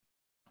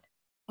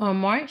On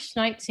March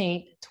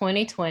 19th,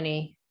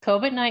 2020,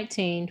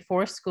 COVID-19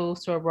 forced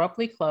schools to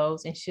abruptly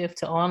close and shift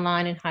to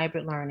online and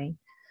hybrid learning,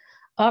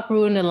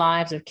 uprooting the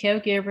lives of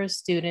caregivers,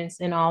 students,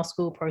 and all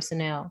school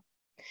personnel.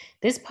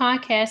 This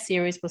podcast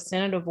series will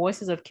center the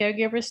voices of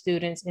caregivers,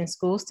 students, and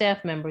school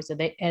staff members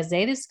as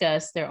they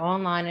discuss their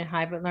online and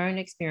hybrid learning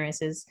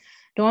experiences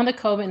during the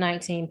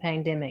COVID-19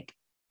 pandemic.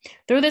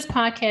 Through this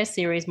podcast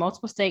series,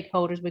 multiple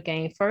stakeholders will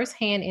gain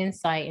firsthand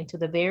insight into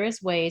the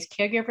various ways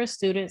caregivers,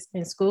 students,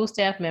 and school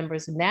staff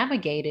members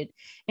navigated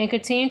and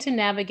continue to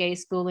navigate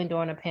schooling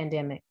during a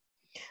pandemic.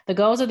 The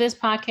goals of this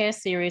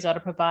podcast series are to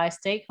provide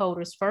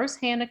stakeholders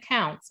firsthand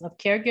accounts of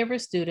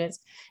caregivers, students,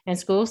 and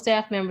school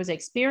staff members'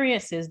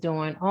 experiences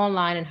during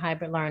online and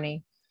hybrid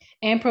learning,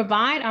 and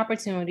provide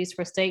opportunities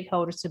for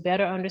stakeholders to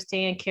better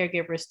understand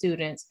caregivers,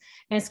 students,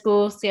 and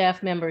school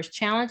staff members'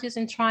 challenges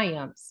and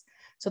triumphs,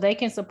 so they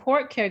can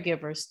support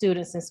caregivers,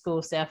 students, and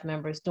school staff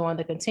members during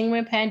the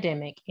continuing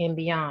pandemic and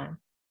beyond.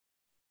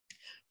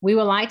 We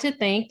would like to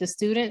thank the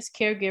students,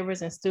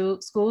 caregivers,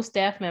 and school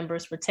staff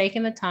members for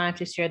taking the time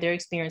to share their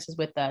experiences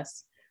with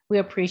us. We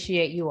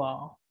appreciate you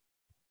all.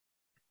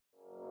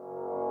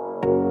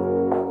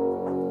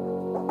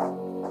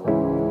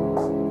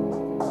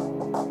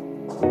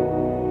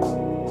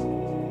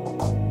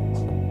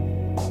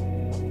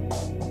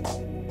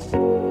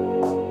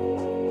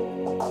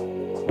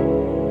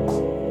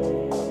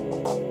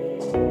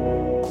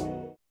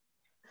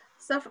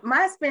 So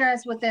my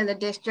experience within the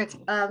district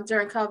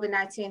during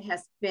COVID-19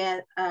 has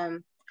been,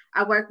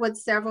 I work with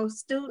several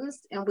students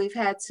and we've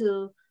had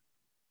to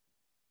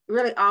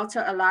really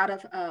alter a lot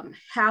of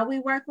how we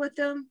work with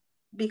them,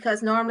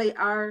 because normally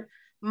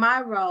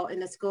my role in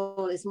the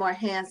school is more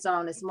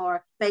hands-on, it's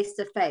more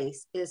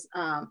face-to-face, it's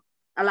a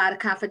lot of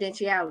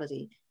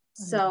confidentiality.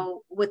 Mm-hmm.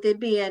 So with it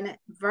being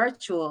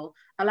virtual,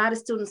 a lot of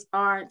students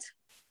aren't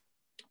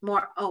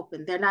more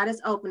open. They're not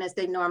as open as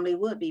they normally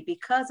would be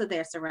because of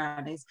their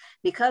surroundings,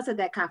 because of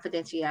that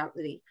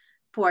confidentiality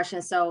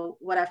portion. So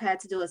what I've had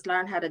to do is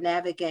learn how to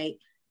navigate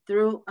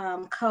through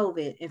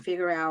COVID and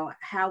figure out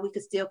how we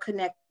could still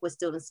connect with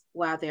students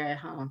while they're at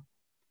home.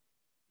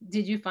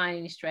 Did you find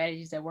any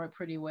strategies that work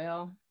pretty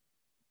well?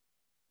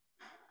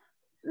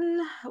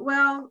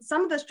 Well,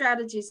 some of the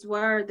strategies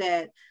were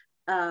that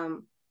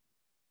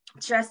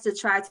just to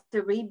try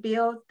to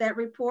rebuild that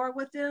rapport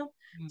with them,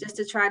 just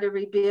to try to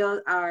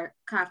rebuild our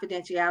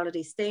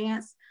confidentiality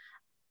stance.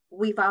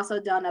 We've also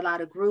done a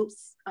lot of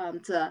groups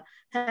to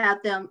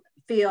have them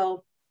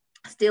feel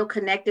still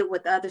connected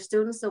with other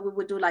students. So we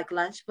would do like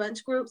lunch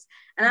bunch groups.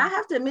 And I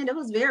have to admit, it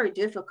was very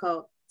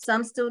difficult.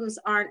 Some students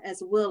aren't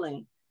as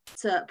willing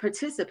to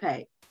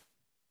participate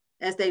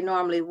as they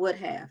normally would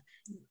have.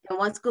 And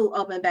once school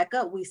opened back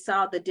up, we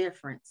saw the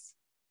difference.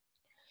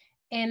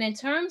 And in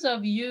terms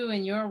of you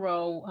and your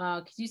role,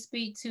 could you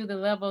speak to the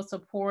level of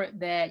support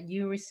that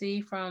you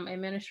receive from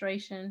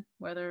administration,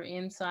 whether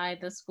inside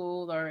the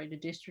school or the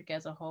district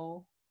as a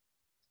whole?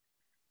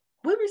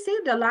 We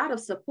received a lot of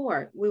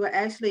support. We were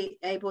actually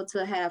able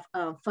to have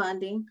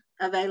funding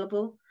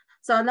available.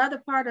 So another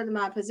part of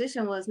my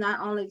position was not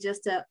only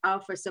just to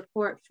offer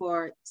support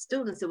for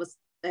students, it was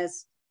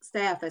as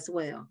staff as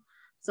well.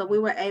 So we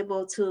were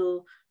able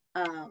to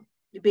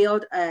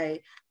build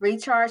a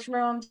recharge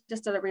room,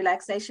 just a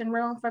relaxation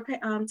room for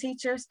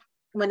teachers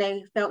when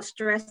they felt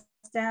stressed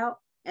out,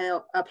 and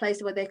a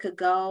place where they could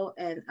go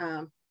and,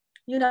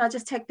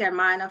 just take their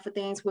mind off of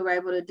things. We were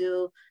able to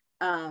do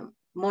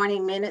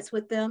morning minutes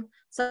with them.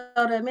 So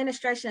the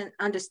administration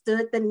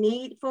understood the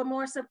need for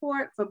more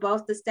support for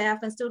both the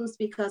staff and students,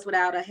 because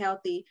without a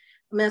healthy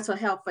mental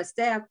health for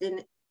staff, then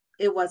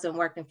it wasn't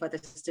working for the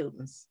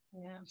students.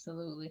 Yeah,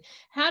 absolutely.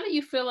 How do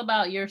you feel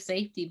about your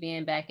safety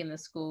being back in the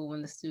school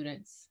when the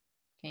students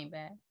came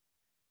back?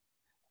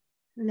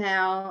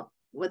 Now,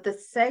 with the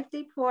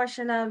safety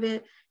portion of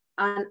it,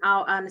 in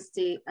all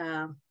honesty,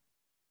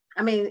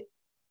 they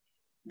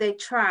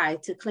try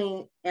to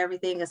clean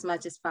everything as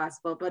much as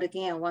possible. But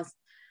again, once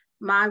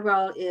my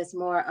role is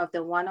more of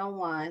the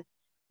one-on-one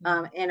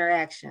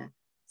interaction.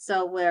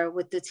 So where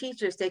with the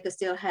teachers, they could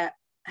still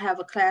have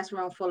a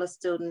classroom full of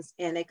students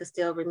and they could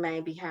still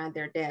remain behind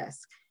their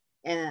desk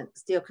and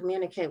still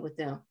communicate with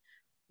them.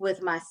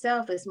 With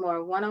myself, it's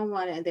more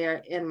one-on-one and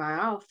they're in my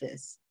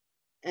office.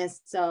 And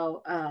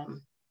so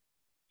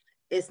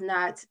it's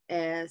not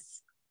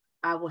as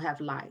I would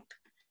have liked,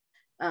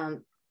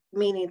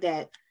 meaning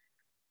that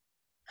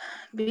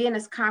being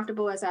as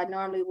comfortable as I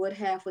normally would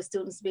have with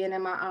students being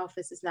in my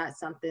office is not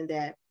something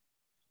that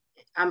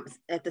I'm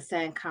at the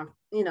same, I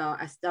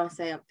don't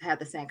say I have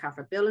the same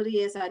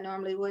comfortability as I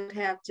normally would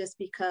have, just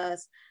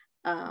because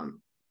of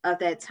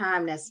that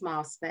time, that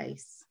small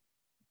space.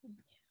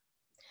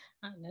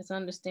 That's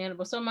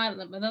understandable. So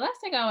the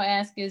last thing I'll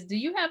ask is, do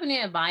you have any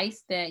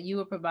advice that you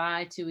would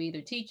provide to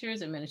either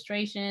teachers,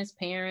 administrations,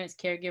 parents,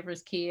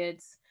 caregivers,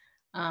 kids,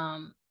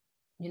 about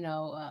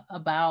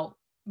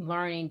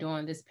learning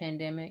during this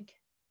pandemic?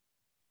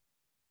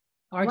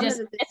 Or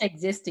just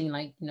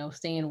existing,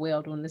 staying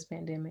well during this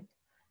pandemic?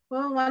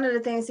 Well, one of the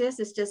things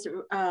is just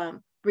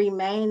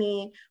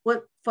remaining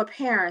for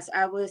parents,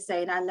 I would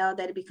say, and I know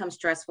that it becomes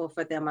stressful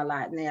for them a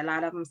lot. And a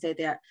lot of them say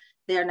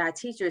they're not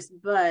teachers,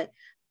 but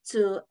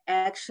to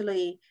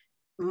actually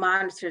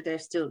monitor their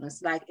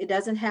students. Like, it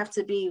doesn't have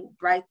to be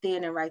right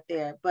then and right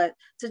there, but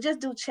to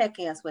just do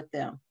check-ins with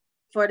them.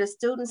 For the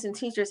students and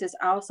teachers, it's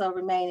also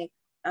remaining,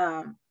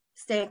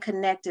 staying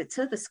connected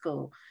to the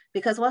school,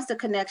 because once the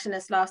connection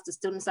is lost, the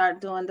students aren't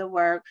doing the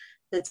work.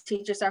 The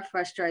teachers are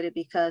frustrated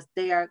because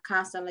they are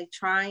constantly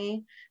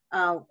trying.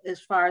 As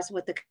far as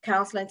with the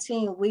counseling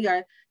team, we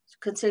are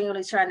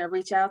continually trying to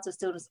reach out to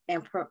students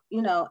and,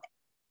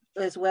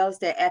 as well as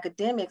their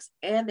academics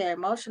and their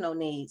emotional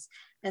needs.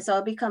 And so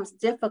it becomes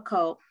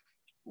difficult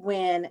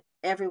when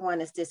everyone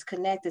is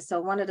disconnected.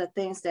 So one of the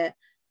things that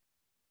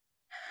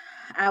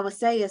I would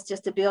say is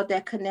just to build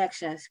that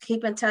connection,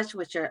 keep in touch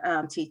with your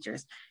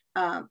teachers.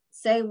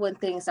 Say when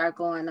things are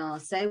going on,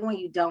 say when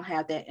you don't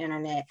have that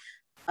internet,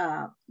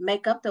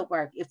 make up the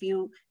work. If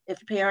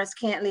parents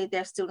can't leave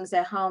their students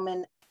at home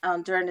and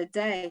during the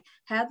day,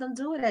 have them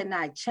do it at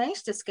night.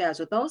 Change the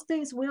schedule. Those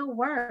things will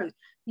work.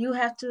 You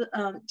have to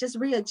just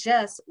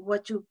readjust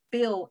what you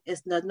feel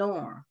is the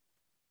norm.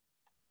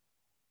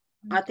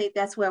 I think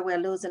that's where we're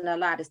losing a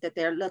lot, is that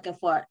they're looking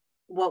for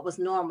what was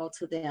normal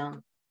to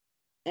them.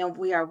 And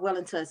we are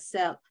willing to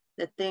accept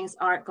that things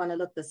aren't going to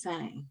look the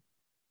same.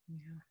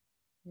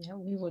 Yeah,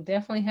 we will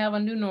definitely have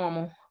a new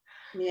normal.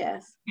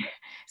 Yes.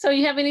 So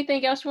you have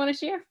anything else you want to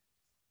share?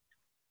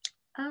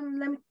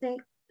 Let me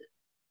think.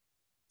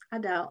 I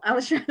don't. I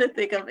was trying to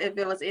think of if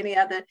there was any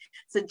other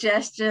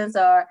suggestions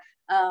or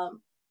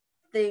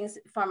things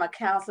from a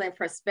counseling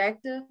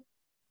perspective.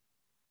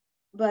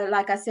 But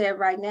like I said,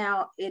 right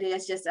now, it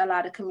is just a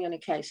lot of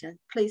communication.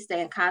 Please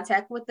stay in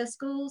contact with the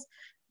schools.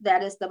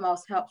 That is the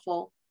most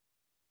helpful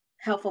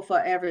for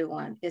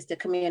everyone, is the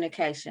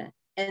communication.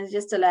 And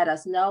just to let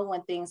us know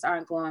when things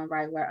aren't going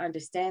right, we're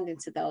understanding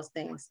to those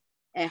things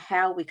and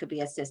how we could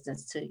be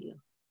assistance to you.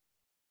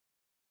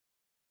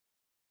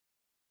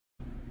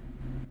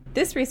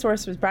 This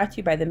resource was brought to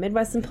you by the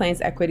Midwest and Plains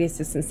Equity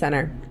Assistance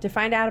Center. To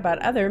find out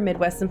about other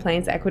Midwest and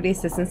Plains Equity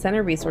Assistance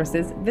Center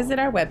resources, visit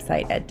our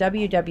website at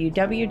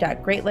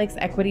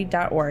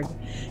www.greatlakesequity.org.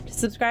 To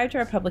subscribe to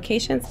our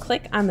publications,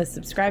 click on the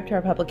Subscribe to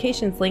Our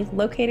Publications link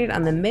located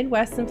on the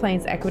Midwest and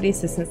Plains Equity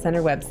Assistance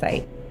Center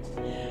website.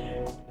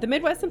 The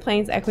Midwest and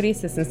Plains Equity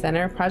Assistance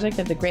Center, a project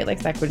of the Great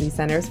Lakes Equity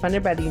Center, is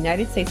funded by the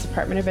United States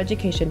Department of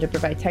Education to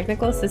provide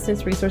technical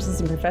assistance, resources,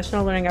 and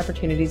professional learning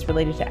opportunities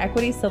related to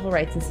equity, civil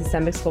rights, and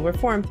systemic school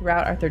reform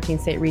throughout our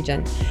 13-state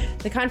region.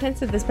 The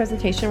contents of this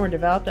presentation were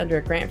developed under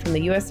a grant from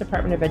the U.S.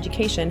 Department of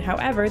Education.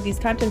 However, these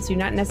contents do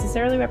not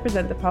necessarily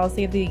represent the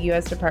policy of the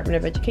U.S. Department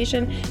of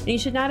Education, and you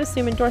should not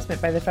assume endorsement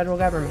by the federal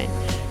government.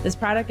 This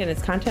product and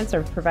its contents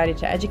are provided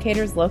to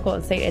educators, local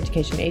and state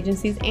education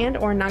agencies,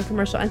 and/or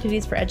non-commercial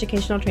entities for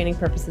educational training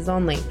purposes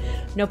only.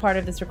 No part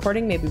of this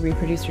recording may be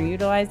reproduced or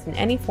utilized in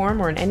any form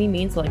or in any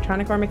means,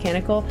 electronic or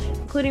mechanical,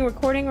 including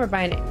recording or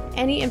by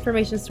any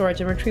information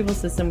storage and retrieval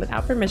system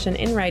without permission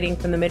in writing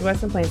from the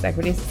Midwest and Plains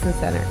Equity Assistance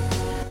Center.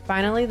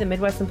 Finally, the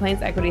Midwest and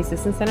Plains Equity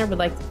Assistance Center would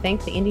like to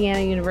thank the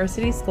Indiana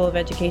University School of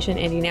Education,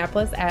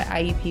 Indianapolis at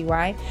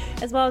IUPUI,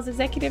 as well as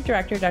Executive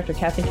Director Dr.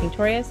 Kathleen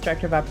King-Torius,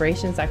 Director of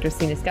Operations Dr.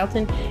 Sina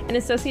Skelton, and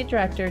Associate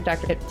Director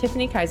Dr.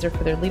 Tiffany Kaiser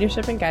for their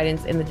leadership and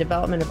guidance in the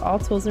development of all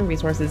tools and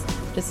resources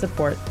to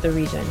support the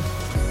region.